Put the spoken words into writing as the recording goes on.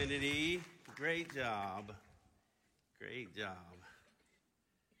Kennedy, great job. Great job.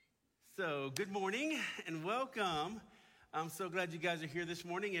 So, good morning and welcome. I'm so glad you guys are here this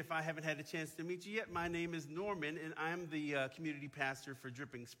morning. If I haven't had a chance to meet you yet, my name is Norman, and I'm the community pastor for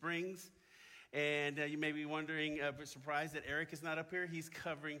Dripping Springs. And you may be wondering, surprised that Eric is not up here. He's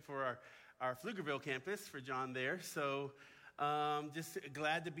covering for our Pflugerville campus for John there. So, just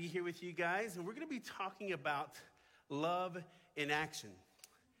glad to be here with you guys. And we're going to be talking about love in action.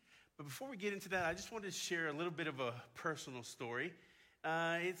 But before we get into that, I just wanted to share a little bit of a personal story.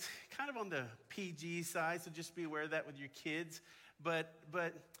 It's kind of on the PG side, so just be aware of that with your kids. But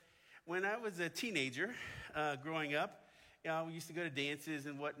when I was a teenager growing up, we used to go to dances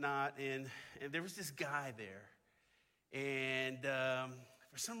and whatnot, and there was this guy there. And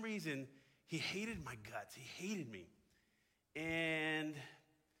for some reason, he hated my guts. He hated me. And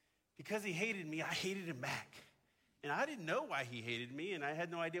because he hated me, I hated him back. And I didn't know why he hated me, and I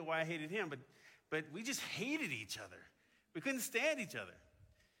had no idea why I hated him, but we just hated each other. We couldn't stand each other.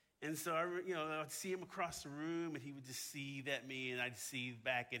 And so I'd see him across the room, and he would just seethe at me, and I'd seethe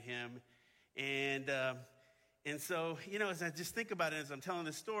back at him. And so, as I just think about it, as I'm telling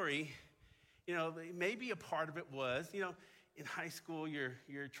the story, maybe a part of it was, in high school,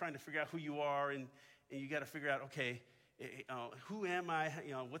 you're trying to figure out who you are, and you got to figure out, okay, who am I?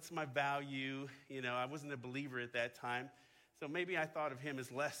 What's my value? I wasn't a believer at that time. So maybe I thought of him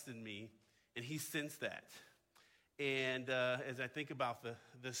as less than me, and he sensed that. And as I think about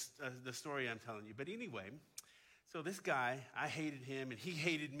the story I'm telling you. But anyway, so this guy, I hated him, and he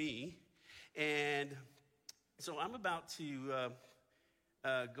hated me. And so I'm about to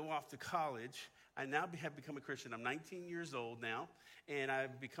go off to college. I now have become a Christian. I'm 19 years old now, and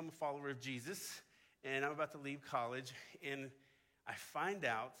I've become a follower of Jesus. And I'm about to leave college, and I find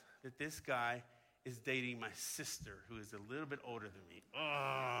out that this guy is dating my sister, who is a little bit older than me.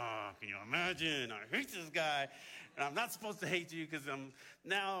 Oh, can you imagine? I hate this guy, and I'm not supposed to hate you because I'm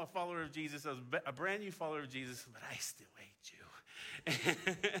now a follower of Jesus. I was a brand new follower of Jesus, but I still hate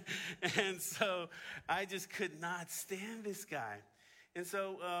you. And so I just could not stand this guy. And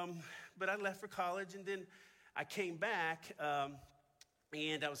so, but I left for college, and then I came back,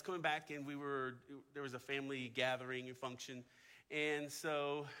 and I was coming back, and there was a family gathering and function. And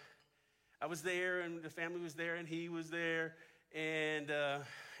so I was there, and the family was there, and he was there.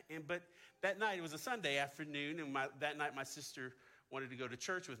 But that night, it was a Sunday afternoon, and that night my sister wanted to go to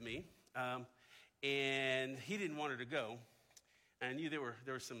church with me. And he didn't want her to go. I knew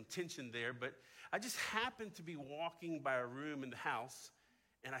there was some tension there, but I just happened to be walking by a room in the house,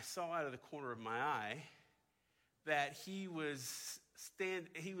 and I saw out of the corner of my eye that he was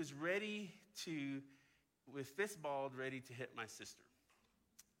ready to, with fist balled, ready to hit my sister.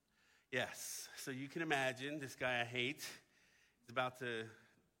 Yes, so you can imagine this guy I hate is about to,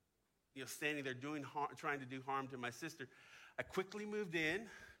 standing there trying to do harm to my sister. I quickly moved in,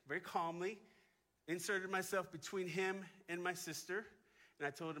 very calmly, inserted myself between him and my sister, and I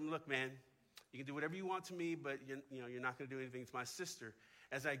told him, look, man, you can do whatever you want to me, but you're not going to do anything to my sister.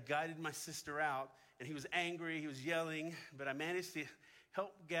 As I guided my sister out, and he was angry, he was yelling, but I managed to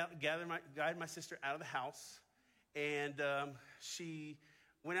help guide my sister out of the house. And she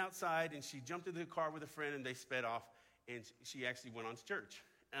went outside, and she jumped into the car with a friend, and they sped off, and she actually went on to church.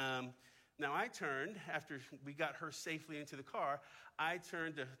 Now I turned, after we got her safely into the car, I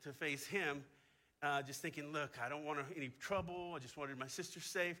turned to face him, just thinking, look, I don't want any trouble. I just wanted my sister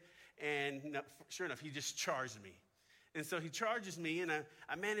safe. And sure enough, he just charged me. And so he charges me, and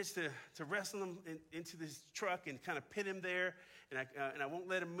I managed to wrestle him into this truck and kind of pin him there, and I won't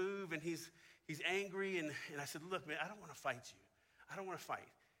let him move, and he's angry, and I said, look, man, I don't want to fight you. I don't want to fight.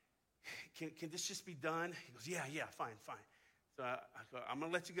 Can this just be done? He goes, yeah, fine. So I go, I'm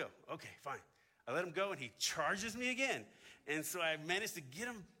going to let you go. Okay, fine. I let him go, and he charges me again. And so I managed to get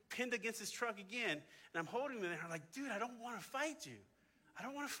him pinned against his truck again, and I'm holding him there. I'm like, dude, I don't want to fight you. I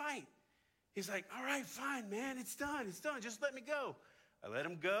don't want to fight. He's like, all right, fine, man, it's done. Just let me go. I let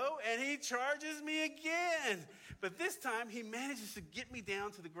him go, and he charges me again. But this time, he manages to get me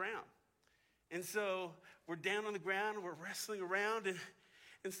down to the ground. And so we're down on the ground, and we're wrestling around,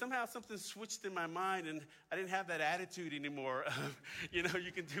 and somehow something switched in my mind, and I didn't have that attitude anymore of, you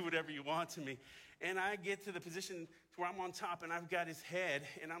can do whatever you want to me. And I get to the position where I'm on top, and I've got his head,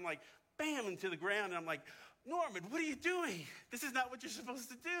 and I'm like, bam, into the ground, and I'm like, Norman, what are you doing? This is not what you're supposed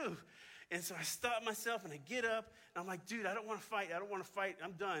to do. And so I stop myself, and I get up, and I'm like, dude, I don't want to fight.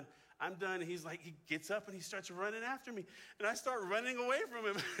 I'm done. And he's like, he gets up, and he starts running after me. And I start running away from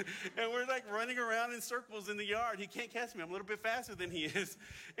him. And we're like running around in circles in the yard. He can't catch me. I'm a little bit faster than he is.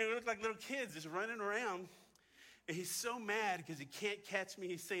 And we look like little kids just running around. And he's so mad because he can't catch me.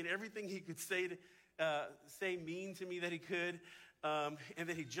 He's saying everything he could say mean to me that he could. And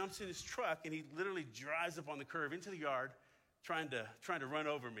then he jumps in his truck and he literally drives up on the curb into the yard trying to run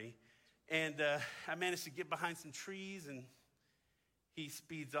over me. And I managed to get behind some trees and he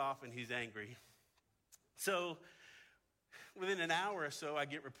speeds off and he's angry. So within an hour or so, I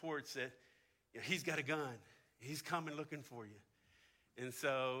get reports that he's got a gun. He's coming looking for you. And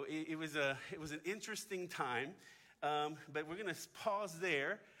so it was an interesting time. But we're going to pause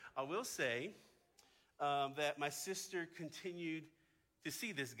there. I will say that my sister continued to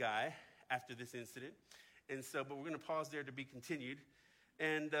see this guy after this incident. And so, but we're going to pause there to be continued.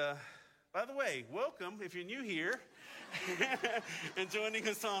 And by the way, welcome if you're new here and joining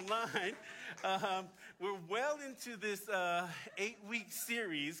us online. We're well into this 8-week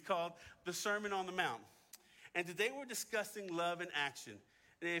series called The Sermon on the Mount. And today we're discussing love in action.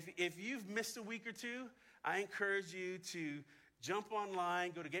 And if you've missed a week or two, I encourage you to jump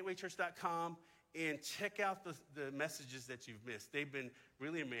online, go to gatewaychurch.com, and check out the messages that you've missed. They've been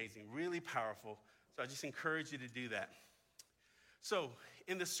really amazing, really powerful. So I just encourage you to do that. So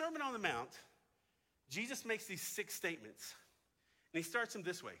in the Sermon on the Mount, Jesus makes these 6 statements. And he starts them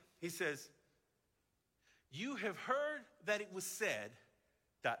this way. He says, "You have heard that it was said, ...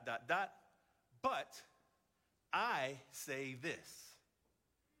 but I say this."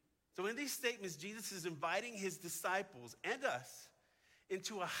 So in these statements, Jesus is inviting his disciples and us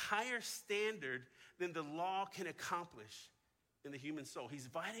into a higher standard than the law can accomplish in the human soul. He's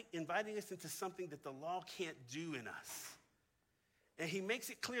inviting us into something that the law can't do in us. And he makes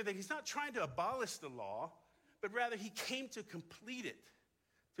it clear that he's not trying to abolish the law, but rather he came to complete it,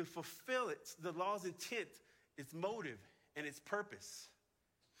 to fulfill it, the law's intent, its motive, and its purpose.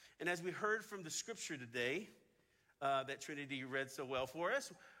 And as we heard from the scripture today, that Trinity read so well for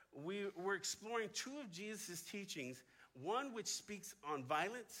us, we're exploring 2 of Jesus' teachings, one which speaks on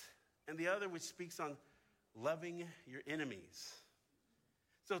violence and the other which speaks on loving your enemies.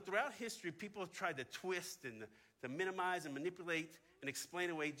 So throughout history, people have tried to twist and to minimize and manipulate and explain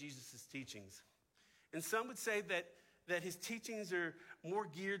away Jesus' teachings. And some would say that his teachings are more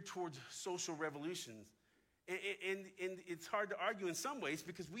geared towards social revolutions. And it's hard to argue in some ways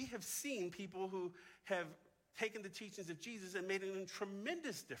because we have seen people who have taken the teachings of Jesus and made a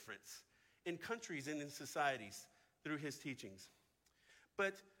tremendous difference in countries and in societies through his teachings.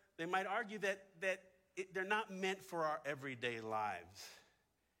 But they might argue that they're not meant for our everyday lives.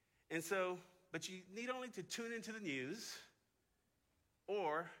 And so, but you need only to tune into the news,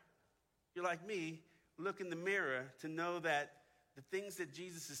 or you're like me, look in the mirror to know that the things that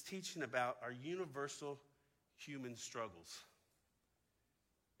Jesus is teaching about are universal human struggles.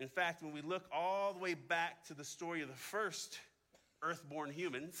 In fact, when we look all the way back to the story of the first earthborn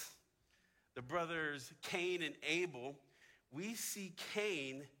humans, the brothers Cain and Abel, we see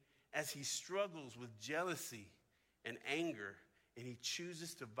Cain as he struggles with jealousy and anger, and he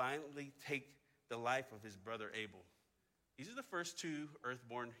chooses to violently take the life of his brother Abel. These are the first 2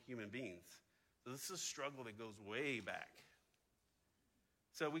 earthborn human beings. So this is a struggle that goes way back.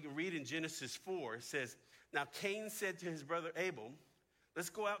 So we can read in Genesis 4, it says, "Now Cain said to his brother Abel, 'Let's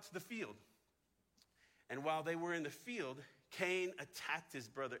go out to the field.' And while they were in the field, Cain attacked his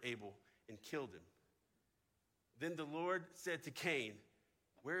brother Abel and killed him. Then the Lord said to Cain,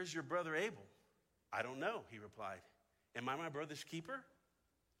 'Where is your brother Abel?' 'I don't know,' he replied. 'Am I my brother's keeper?'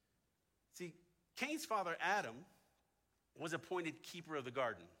 See, Cain's father Adam was appointed keeper of the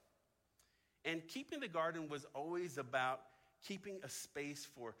garden. And keeping the garden was always about keeping a space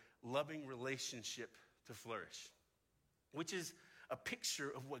for loving relationship to flourish, which is a picture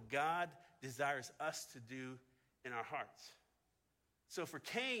of what God desires us to do in our hearts. So for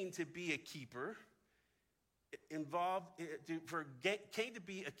Cain to be a keeper involved in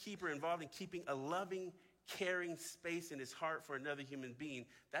keeping a loving, caring space in his heart for another human being,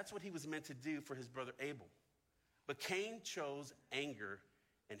 that's what he was meant to do for his brother Abel. But Cain chose anger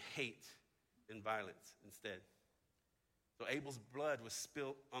and hate and violence instead. So Abel's blood was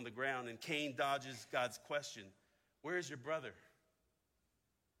spilt on the ground, and Cain dodges God's question, "Where is your brother?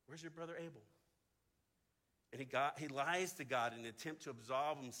 Where's your brother Abel?" And he lies to God in an attempt to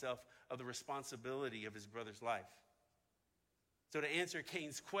absolve himself of the responsibility of his brother's life. So to answer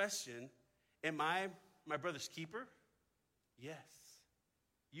Cain's question, am I my brother's keeper? Yes.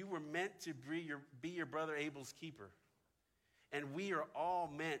 You were meant to be your brother Abel's keeper. And we are all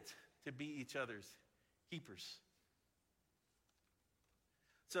meant to be each other's keepers.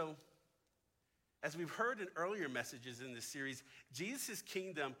 So, as we've heard in earlier messages in this series, Jesus'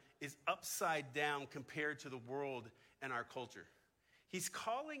 kingdom is upside down compared to the world and our culture. He's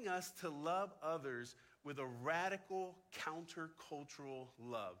calling us to love others with a radical countercultural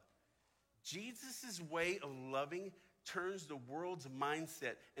love. Jesus' way of loving turns the world's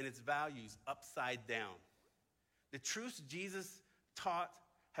mindset and its values upside down. The truths Jesus taught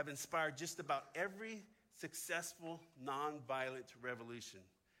have inspired just about every successful nonviolent revolution.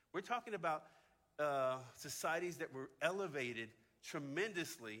 We're talking about societies that were elevated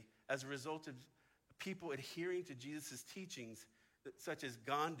tremendously as a result of people adhering to Jesus' teachings, such as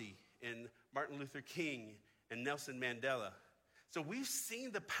Gandhi and Martin Luther King and Nelson Mandela. So we've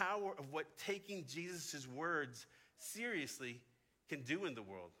seen the power of what taking Jesus' words seriously can do in the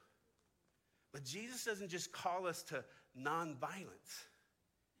world. But Jesus doesn't just call us to nonviolence.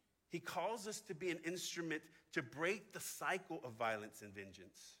 He calls us to be an instrument to break the cycle of violence and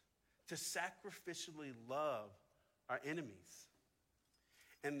vengeance, to sacrificially love our enemies.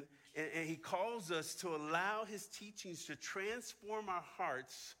 And he calls us to allow his teachings to transform our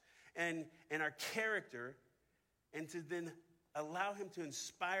hearts and our character, and to then allow him to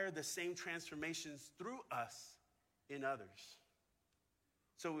inspire the same transformations through us in others.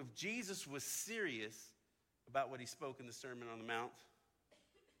 So if Jesus was serious about what he spoke in the Sermon on the Mount,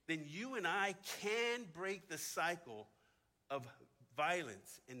 then you and I can break the cycle of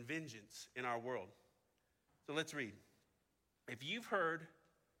violence and vengeance in our world. So let's read. You have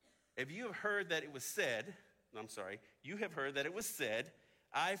heard that it was said, you have heard that it was said,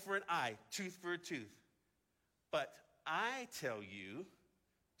 eye for an eye, tooth for a tooth. But I tell you,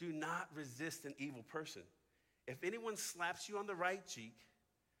 do not resist an evil person. If anyone slaps you on the right cheek,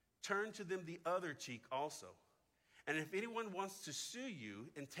 turn to them the other cheek also. And if anyone wants to sue you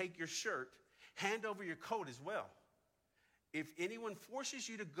and take your shirt, hand over your coat as well. If anyone forces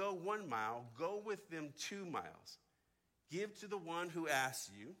you to go 1 mile, go with them 2 miles. Give to the one who asks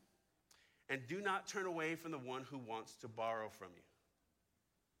you, and do not turn away from the one who wants to borrow from you.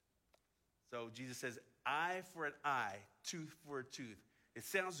 So Jesus says, eye for an eye, tooth for a tooth. It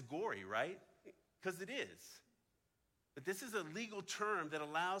sounds gory, right? Because it is. But this is a legal term that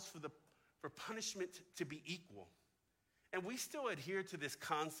allows for punishment to be equal. And we still adhere to this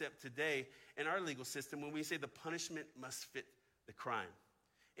concept today in our legal system when we say the punishment must fit the crime.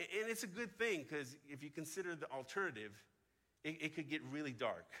 And it's a good thing, because if you consider the alternative, it could get really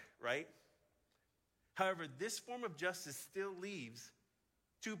dark, right? However, this form of justice still leaves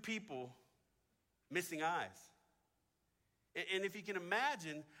 2 people missing eyes. And if you can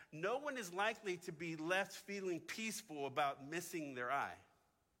imagine, no one is likely to be left feeling peaceful about missing their eye.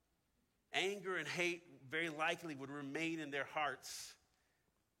 Anger and hate very likely would remain in their hearts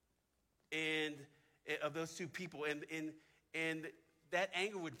and of those 2 people. And that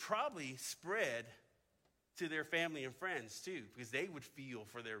anger would probably spread to their family and friends too, because they would feel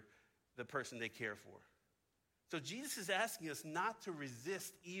for the person they care for. So Jesus is asking us not to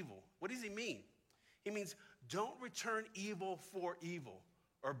resist evil. What does he mean? He means don't return evil for evil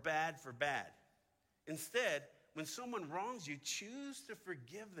or bad for bad. Instead, when someone wrongs you, choose to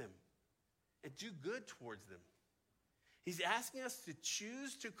forgive them and do good towards them. He's asking us to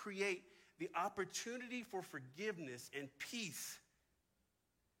choose to create the opportunity for forgiveness and peace,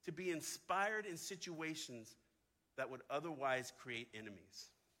 to be inspired in situations that would otherwise create enemies.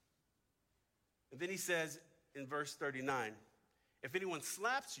 And then he says in verse 39, if anyone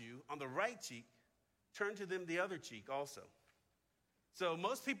slaps you on the right cheek, turn to them the other cheek also. So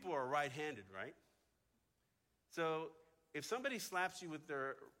most people are right-handed, right? So if somebody slaps you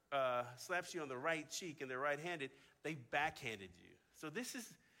on the right cheek and they're right-handed, they backhanded you. So this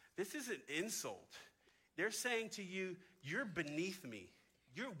is an insult. They're saying to you, you're beneath me.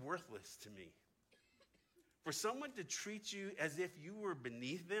 You're worthless to me. For someone to treat you as if you were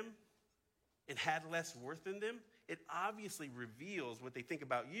beneath them and had less worth than them, it obviously reveals what they think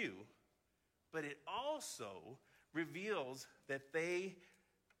about you, but it also reveals that they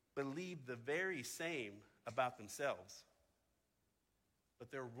believe the very same about themselves.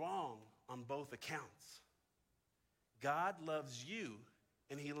 But they're wrong on both accounts. God loves you,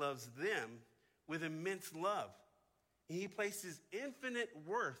 and he loves them with immense love. He places infinite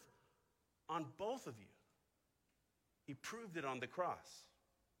worth on both of you. He proved it on the cross.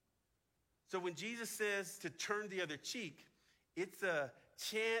 So when Jesus says to turn the other cheek, it's a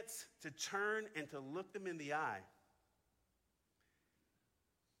chance to turn and to look them in the eye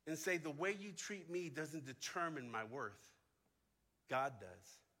and say, the way you treat me doesn't determine my worth. God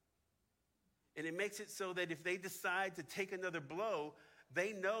does. And it makes it so that if they decide to take another blow,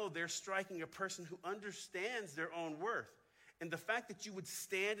 they know they're striking a person who understands their own worth. And the fact that you would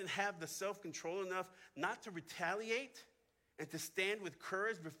stand and have the self-control enough not to retaliate and to stand with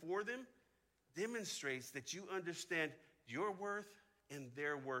courage before them demonstrates that you understand your worth and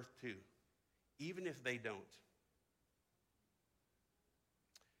their worth too, even if they don't.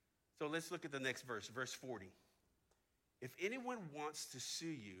 So let's look at the next verse, verse 40. If anyone wants to sue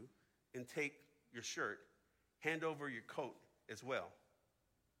you and take your shirt, hand over your coat as well.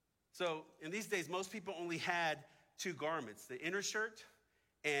 So in these days, most people only had two garments, the inner shirt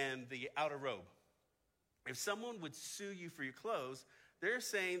and the outer robe. If someone would sue you for your clothes, they're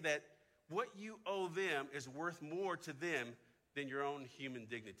saying that what you owe them is worth more to them than your own human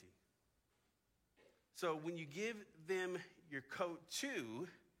dignity. So when you give them your coat too,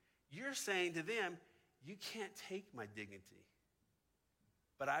 you're saying to them, you can't take my dignity.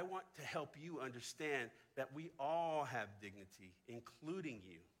 But I want to help you understand that we all have dignity, including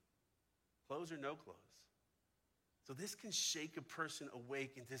you. Clothes or no clothes. So this can shake a person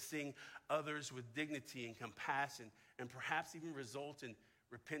awake into seeing others with dignity and compassion, and perhaps even result in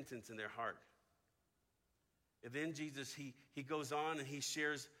repentance in their heart. And then Jesus, he goes on and he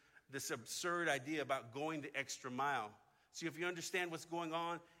shares this absurd idea about going the extra mile. See, if you understand what's going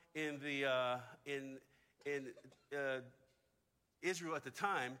on in Israel at the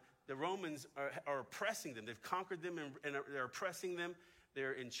time, the Romans are oppressing them. They've conquered them and they're oppressing them.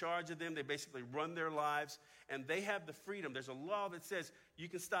 They're in charge of them. They basically run their lives, and they have the freedom. There's a law that says you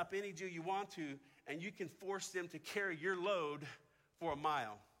can stop any Jew you want to, and you can force them to carry your load for a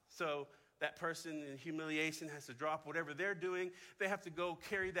mile. So that person in humiliation has to drop whatever they're doing. They have to go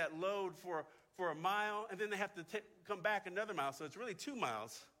carry that load for a mile, and then they have to come back another mile. So it's really 2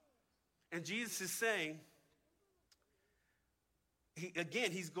 miles. And Jesus is saying,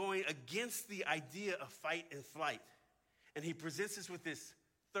 he's going against the idea of fight and flight. And he presents us with this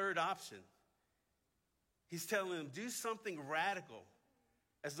third option. He's telling them, do something radical,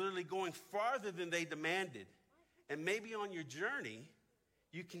 as literally going farther than they demanded. And maybe on your journey,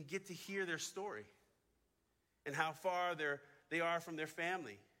 you can get to hear their story and how far they are from their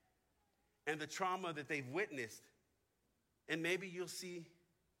family and the trauma that they've witnessed. And maybe you'll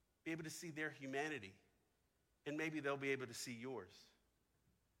be able to see their humanity, and maybe they'll be able to see yours.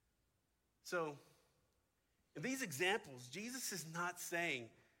 So, in these examples, Jesus is not saying,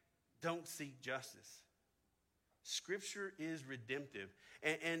 don't seek justice. Scripture is redemptive.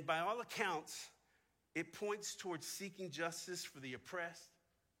 And by all accounts, it points towards seeking justice for the oppressed,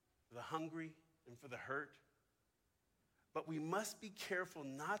 for the hungry, and for the hurt. But we must be careful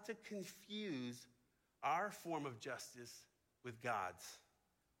not to confuse our form of justice with God's.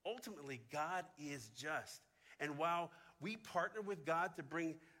 Ultimately, God is just. And while we partner with God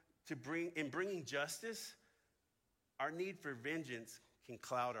in bringing justice, our need for vengeance can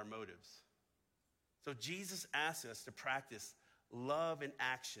cloud our motives. So Jesus asks us to practice love in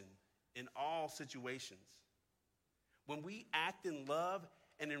action in all situations. When we act in love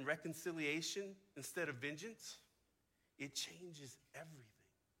and in reconciliation instead of vengeance, it changes everything.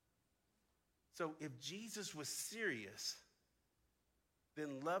 So if Jesus was serious,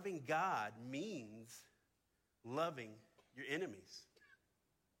 then loving God means loving your enemies.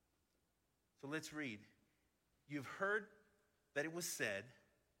 So let's read. You've heard that it was said,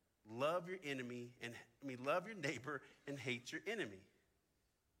 love your neighbor and hate your enemy.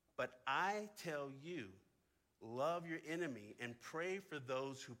 But I tell you, love your enemy and pray for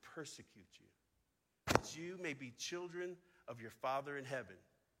those who persecute you, that you may be children of your Father in heaven.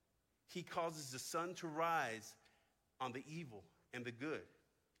 He causes the sun to rise on the evil and the good,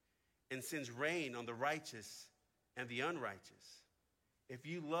 and sends rain on the righteous and the unrighteous. If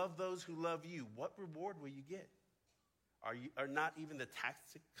you love those who love you, what reward will you get? Are not even the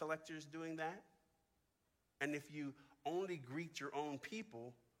tax collectors doing that? And if you only greet your own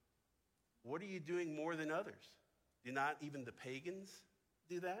people, what are you doing more than others? Do not even the pagans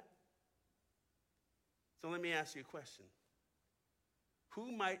do that? So let me ask you a question.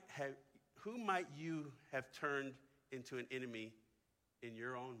 Who might you have turned into an enemy in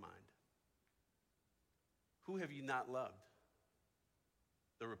your own mind? Who have you not loved?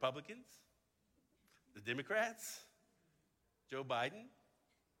 The Republicans? The Democrats? Joe Biden?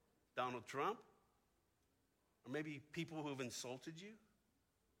 Donald Trump? Or maybe people who have insulted you,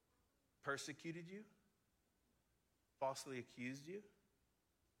 persecuted you, falsely accused you?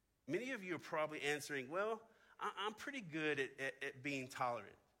 Many of you are probably answering, well, I'm pretty good at being tolerant.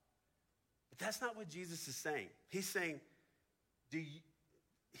 But that's not what Jesus is saying. He's saying,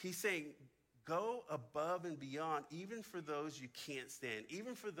 go above and beyond, even for those you can't stand,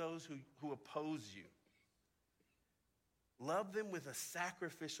 even for those who oppose you. Love them with a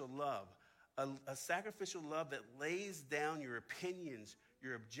sacrificial love, a sacrificial love that lays down your opinions,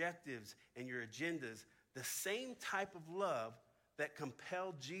 your objectives, and your agendas, the same type of love that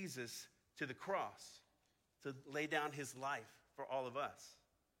compelled Jesus to the cross, to lay down his life for all of us.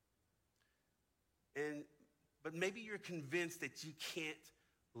 But maybe you're convinced that you can't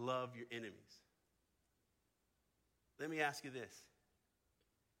love your enemies. Let me ask you this.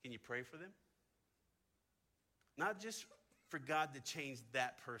 Can you pray for them? Not just for God to change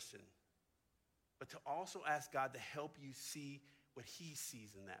that person, but to also ask God to help you see what he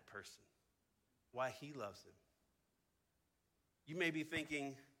sees in that person, why he loves them. You may be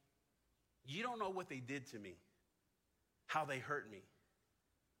thinking, you don't know what they did to me, how they hurt me.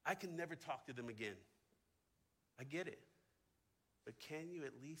 I can never talk to them again. I get it. But can you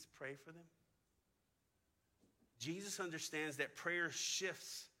at least pray for them? Jesus understands that prayer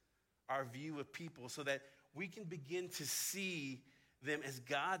shifts our view of people so that we can begin to see them as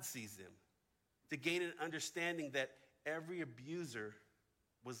God sees them, to gain an understanding that every abuser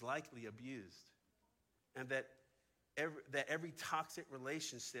was likely abused, and that every toxic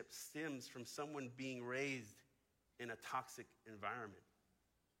relationship stems from someone being raised in a toxic environment.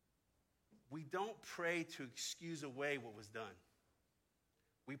 We don't pray to excuse away what was done.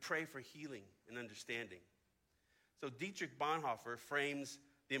 We pray for healing and understanding. So Dietrich Bonhoeffer frames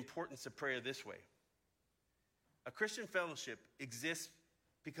the importance of prayer this way. A Christian fellowship exists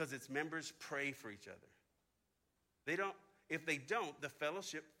because its members pray for each other. If they don't, the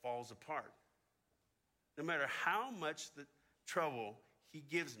fellowship falls apart. No matter how much the trouble he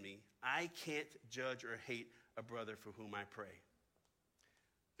gives me, I can't judge or hate a brother for whom I pray.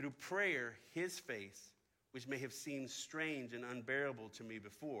 Through prayer, his face, which may have seemed strange and unbearable to me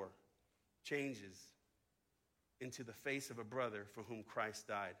before, changes into the face of a brother for whom Christ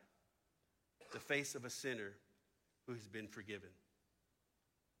died, the face of a sinner who has been forgiven.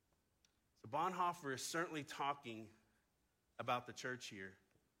 So Bonhoeffer is certainly talking about the church here,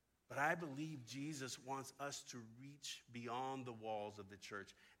 but I believe Jesus wants us to reach beyond the walls of the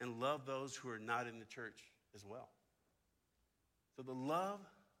church and love those who are not in the church as well. So the love,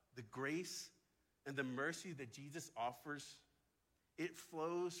 the grace, and the mercy that Jesus offers, it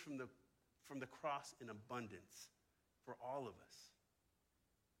flows from the cross in abundance for all of us.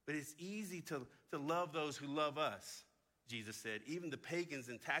 But it's easy to love those who love us, Jesus said. Even the pagans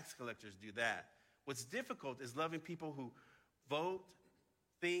and tax collectors do that. What's difficult is loving people who vote,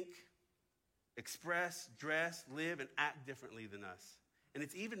 think, express, dress, live, and act differently than us. And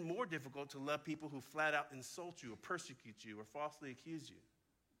it's even more difficult to love people who flat out insult you or persecute you or falsely accuse you.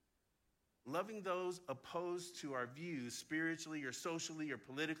 Loving those opposed to our views spiritually or socially or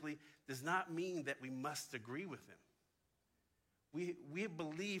politically does not mean that we must agree with them. We have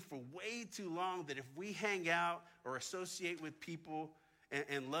believed for way too long that if we hang out or associate with people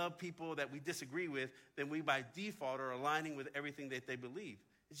and love people that we disagree with, then we by default are aligning with everything that they believe.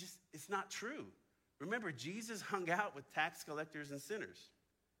 It's not true. Remember, Jesus hung out with tax collectors and sinners.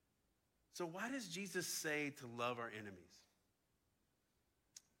 So why does Jesus say to love our enemies?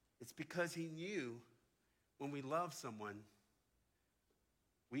 It's because he knew when we love someone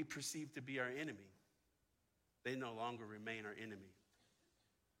we perceive to be our enemy, they no longer remain our enemy.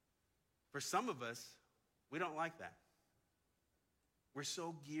 For some of us, we don't like that. We're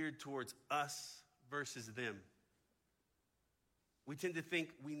so geared towards us versus them. We tend to think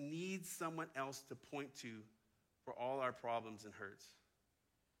we need someone else to point to for all our problems and hurts.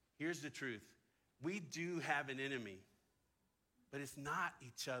 Here's the truth. We do have an enemy, but it's not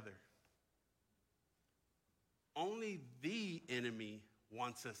each other. Only the enemy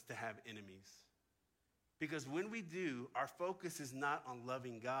wants us to have enemies. Because when we do, our focus is not on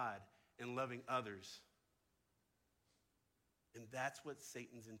loving God and loving others. And that's what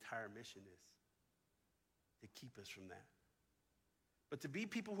Satan's entire mission is, to keep us from that. But to be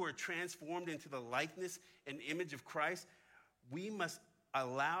people who are transformed into the likeness and image of Christ, we must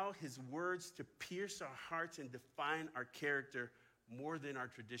allow his words to pierce our hearts and define our character more than our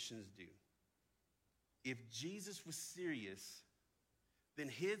traditions do. If Jesus was serious, then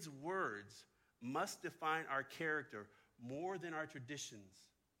his words must define our character more than our traditions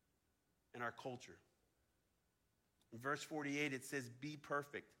and our culture. In verse 48, it says, "Be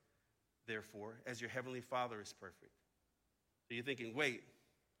perfect, therefore, as your heavenly Father is perfect." So you're thinking, wait,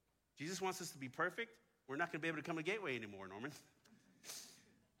 Jesus wants us to be perfect? We're not going to be able to come to Gateway anymore, Norman.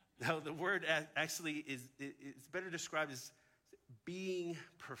 No, the word actually it's better described as being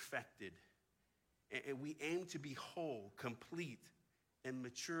perfected. And we aim to be whole, complete, and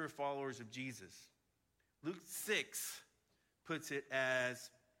mature followers of Jesus. Luke 6 puts it as,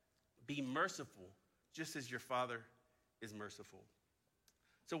 "Be merciful, just as your Father is merciful."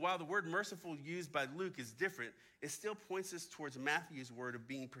 So while the word merciful used by Luke is different, it still points us towards Matthew's word of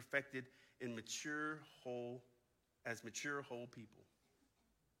being perfected in mature, whole people.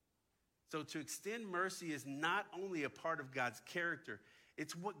 So to extend mercy is not only a part of God's character,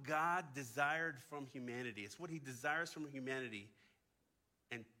 It's what God desired from humanity. It's what he desires from humanity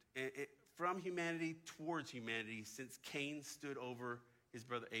and from humanity towards humanity since Cain stood over his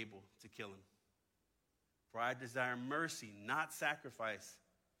brother Abel to kill him. For I desire mercy, not sacrifice,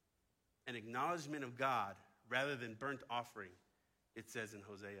 an acknowledgement of God rather than burnt offering, it says in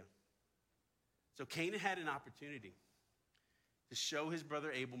Hosea. So Cain had an opportunity to show his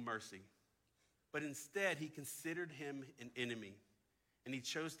brother Abel mercy, but instead he considered him an enemy, and he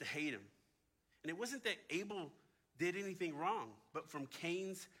chose to hate him. And it wasn't that Abel did anything wrong, but from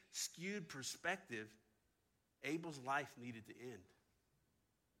Cain's skewed perspective, Abel's life needed to end.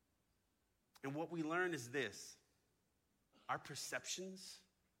 And what we learn is this: our perceptions,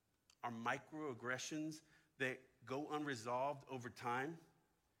 our microaggressions that go unresolved over time,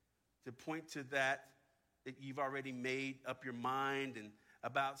 to point to that you've already made up your mind and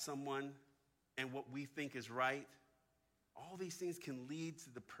about someone and what we think is right, all these things can lead to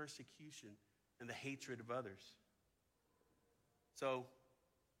the persecution and the hatred of others. So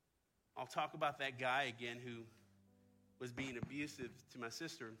I'll talk about that guy again who was being abusive to my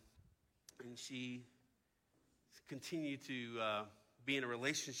sister, and she continued to be in a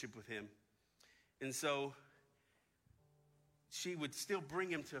relationship with him. And so she would still bring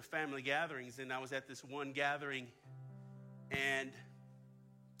him to family gatherings, and I was at this one gathering, and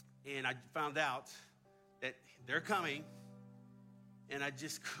I found out that they're coming, and I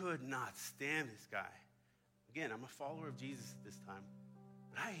just could not stand this guy. Again, I'm a follower of Jesus at this time,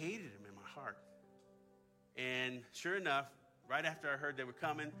 but I hated him in my heart. And sure enough, right after I heard they were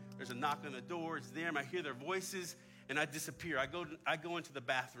coming, there's a knock on the door. It's them. I hear their voices, and I disappear. I go into the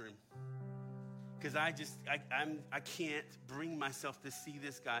bathroom because I can't bring myself to see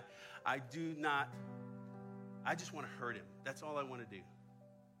this guy. I just want to hurt him. That's all I want to do.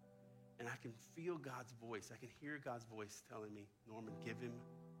 And I can feel God's voice. I can hear God's voice telling me, Norman, give him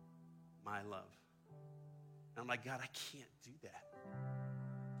my love. And I'm like, God, I can't do that.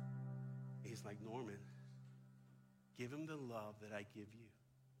 He's like, Norman, give him the love that I give you.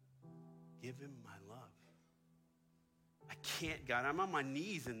 Give him my love. I can't, God. I'm on my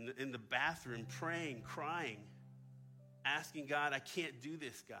knees in the bathroom praying, crying, asking God, I can't do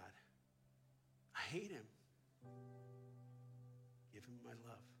this, God. I hate him. Give him my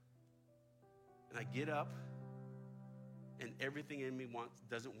love. And I get up, and everything in me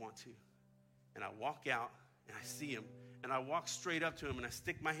doesn't want to. And I walk out, and I see him, and I walk straight up to him, and I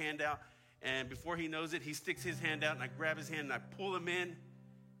stick my hand out, and before he knows it, he sticks his hand out, and I grab his hand, and I pull him in,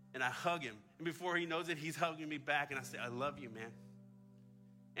 and I hug him. And before he knows it, he's hugging me back, and I say, I love you, man.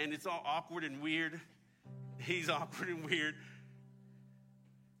 And it's all awkward and weird. He's awkward and weird.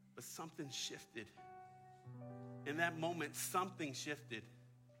 But something shifted. In that moment, something shifted.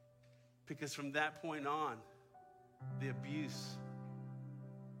 Because from that point on, the abuse,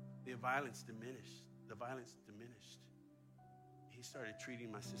 the violence diminished. He started treating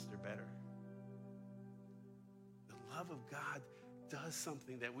my sister better. The love of God does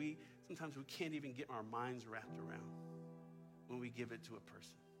something that sometimes we can't even get our minds wrapped around when we give it to a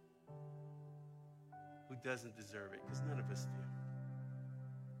person who doesn't deserve it, because none of us do.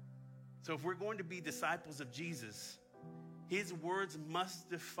 So if we're going to be disciples of Jesus, his words must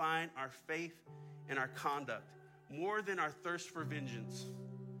define our faith and our conduct more than our thirst for vengeance,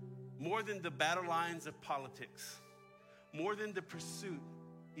 more than the battle lines of politics, more than the pursuit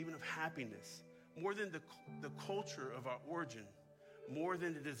even of happiness, more than the culture of our origin, more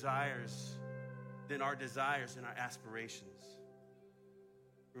than our desires and our aspirations.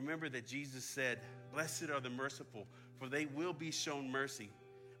 Remember that Jesus said, blessed are the merciful, for they will be shown mercy.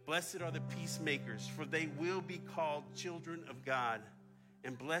 Blessed are the peacemakers, for they will be called children of God.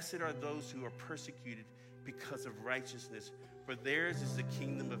 And blessed are those who are persecuted because of righteousness, for theirs is the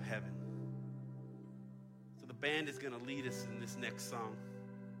kingdom of heaven. So the band is going to lead us in this next song.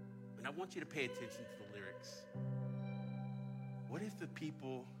 And I want you to pay attention to the lyrics. What if the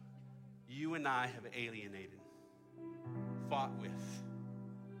people you and I have alienated, fought with,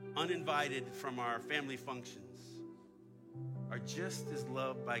 uninvited from our family functions, are just as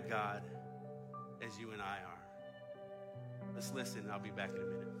loved by God as you and I are? Let's listen. I'll be back in a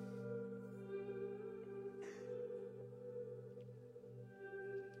minute.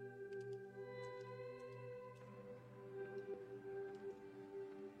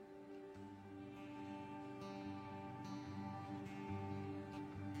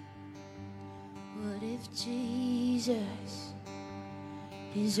 What if Jesus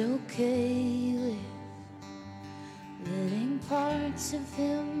is okay with letting parts of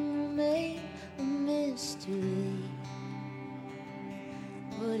him remain a mystery?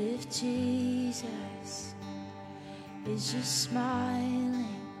 What if Jesus is just smiling.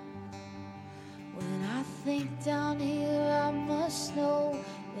 When I think down here I must know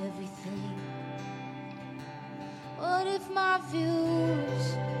everything. What if my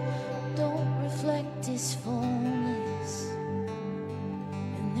views don't reflect His fullness?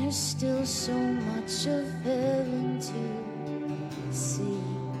 And there's still so much of heaven to see.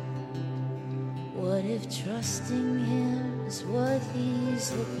 What if trusting Him is what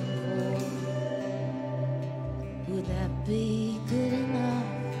He's looking for? Would that be good enough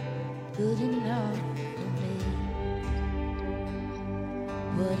for me?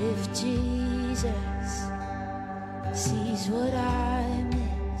 What if Jesus sees what I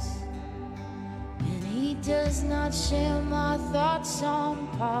miss, and He does not share my thoughts on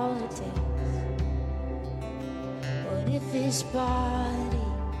politics? What if His body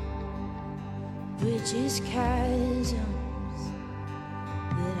bridges chasms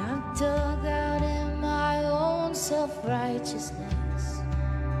that I've dug out in my own self-righteousness?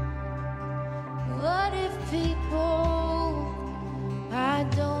 What if people I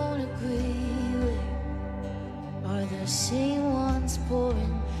don't agree with are the same ones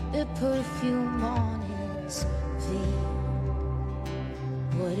pouring their perfume on His feet?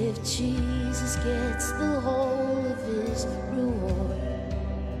 What if Jesus gets the whole of His reward?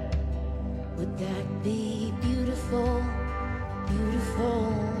 Would that be beautiful,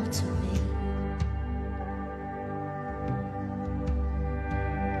 beautiful to me?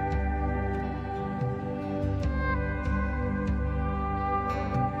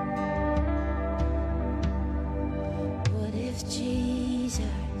 What if Jesus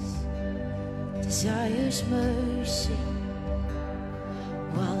desires mercy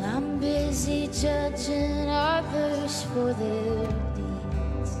while I'm busy judging others for their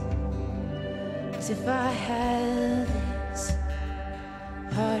deeds? 'Cause if I have His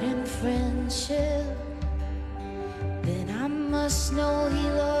heart and friendship, then I must know He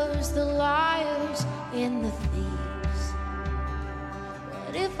loves the liars and the thieves.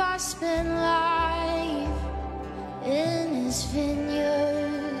 What if I spend life in His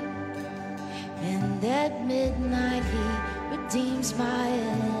vineyard, and at midnight He redeems my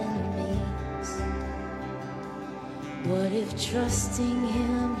enemies? What if trusting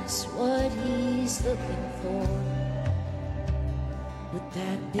Him is what He's looking for? Would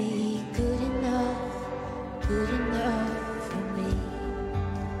that be good enough for me?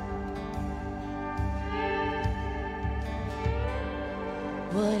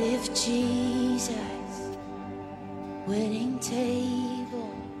 What if Jesus' wedding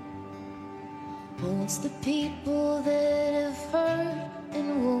table holds the people that have hurt and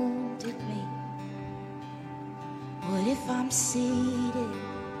wounded me? What if I'm seated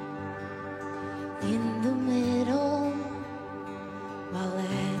in the middle, while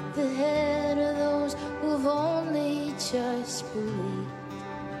at the head of those who've only just believed?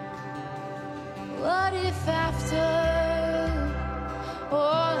 What if after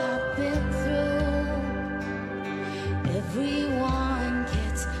all I've been through, everyone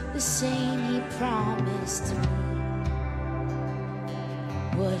gets the same He promised to me?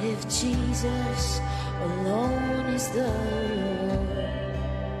 What if Jesus alone is the reward?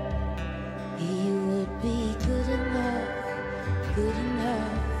 He would be good enough for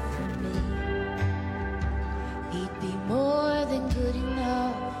me. He'd be more than good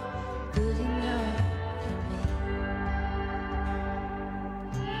enough for me.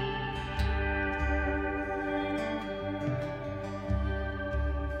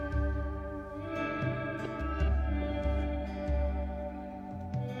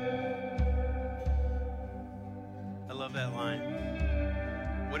 I love that line.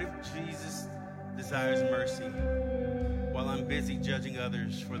 What if Jesus desires mercy while I'm busy judging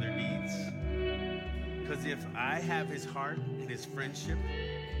others for their deeds? Because if I have His heart and His friendship,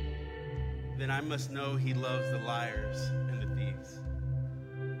 then I must know He loves the liars and the thieves.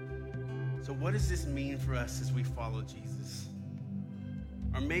 So what does this mean for us as we follow Jesus?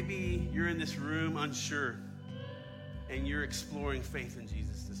 Or maybe you're in this room unsure and you're exploring faith in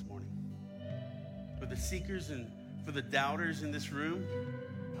Jesus this morning. For the seekers and for the doubters in this room,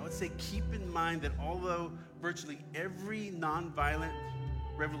 I would say keep in mind that although virtually every nonviolent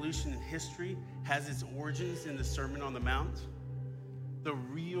revolution in history has its origins in the Sermon on the Mount, the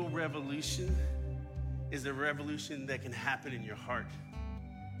real revolution is a revolution that can happen in your heart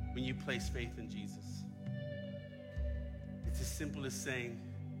when you place faith in Jesus. It's as simple as saying,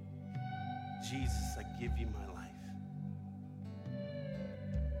 Jesus, I give you my life.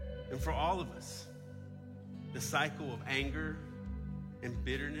 And for all of us, the cycle of anger and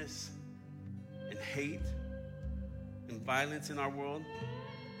bitterness and hate and violence in our world,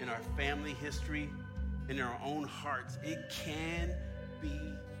 in our family history, in our own hearts, it can be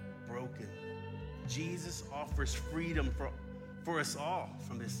broken. Jesus offers freedom for us all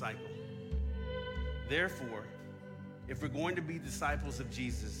from this cycle. Therefore, if we're going to be disciples of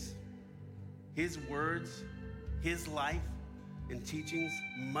Jesus, his words, his life, and teachings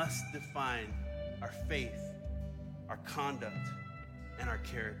must define our faith, our conduct, and our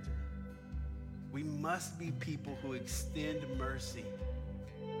character. We must be people who extend mercy,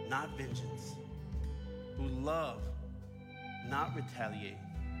 not vengeance, who love, not retaliate,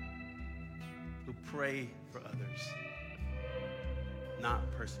 who pray for others,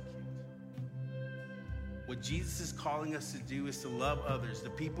 not persecute. What Jesus is calling us to do is to love others, the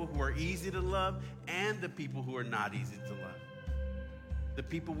people who are easy to love and the people who are not easy to love. The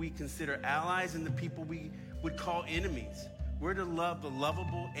people we consider allies and the people we would call enemies. We're to love the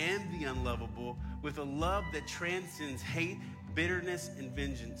lovable and the unlovable with a love that transcends hate, bitterness, and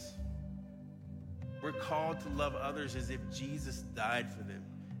vengeance. We're called to love others as if Jesus died for them,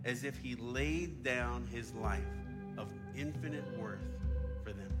 as if he laid down his life of infinite worth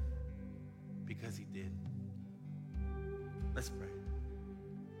for them, because he did. Let's pray.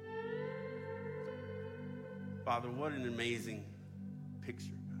 Father, what an amazing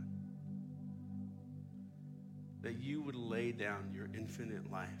picture, God, that you would lay down your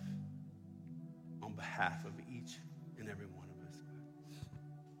infinite life on behalf of each and every one of us,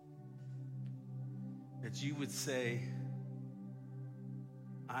 God. That you would say,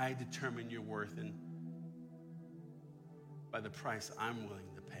 I determine your worth and by the price I'm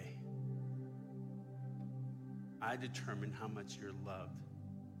willing to pay. I determine how much you're loved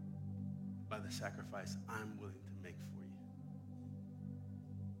by the sacrifice I'm willing to make for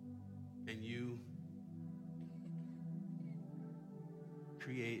you. And you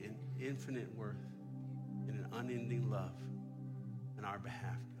create an infinite worth and an unending love on our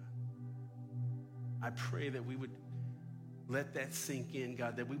behalf, God. I pray that we would let that sink in,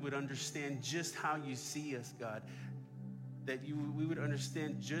 God, that we would understand just how you see us, God, that we would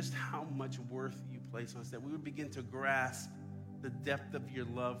understand just how much worth you place on us, that we would begin to grasp the depth of your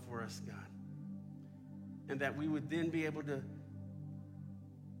love for us, God, and that we would then be able to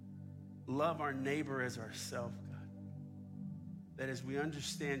love our neighbor as ourselves, God, that as we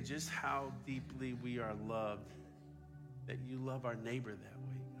understand just how deeply we are loved, that you love our neighbor that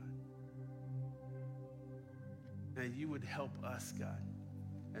way, God. And you would help us, God,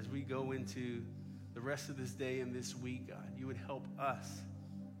 as we go into the rest of this day and this week, God. You would help us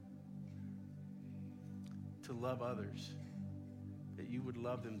to love others, that you would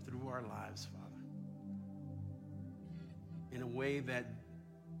love them through our lives, Father, in a way that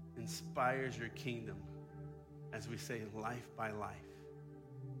inspires your kingdom, as we say, life by life.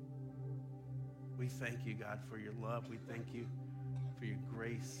 We thank you, God, for your love. We thank you for your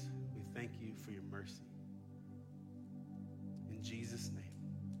grace. We thank you for your mercy. In Jesus'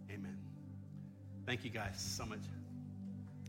 name, amen. Thank you guys so much.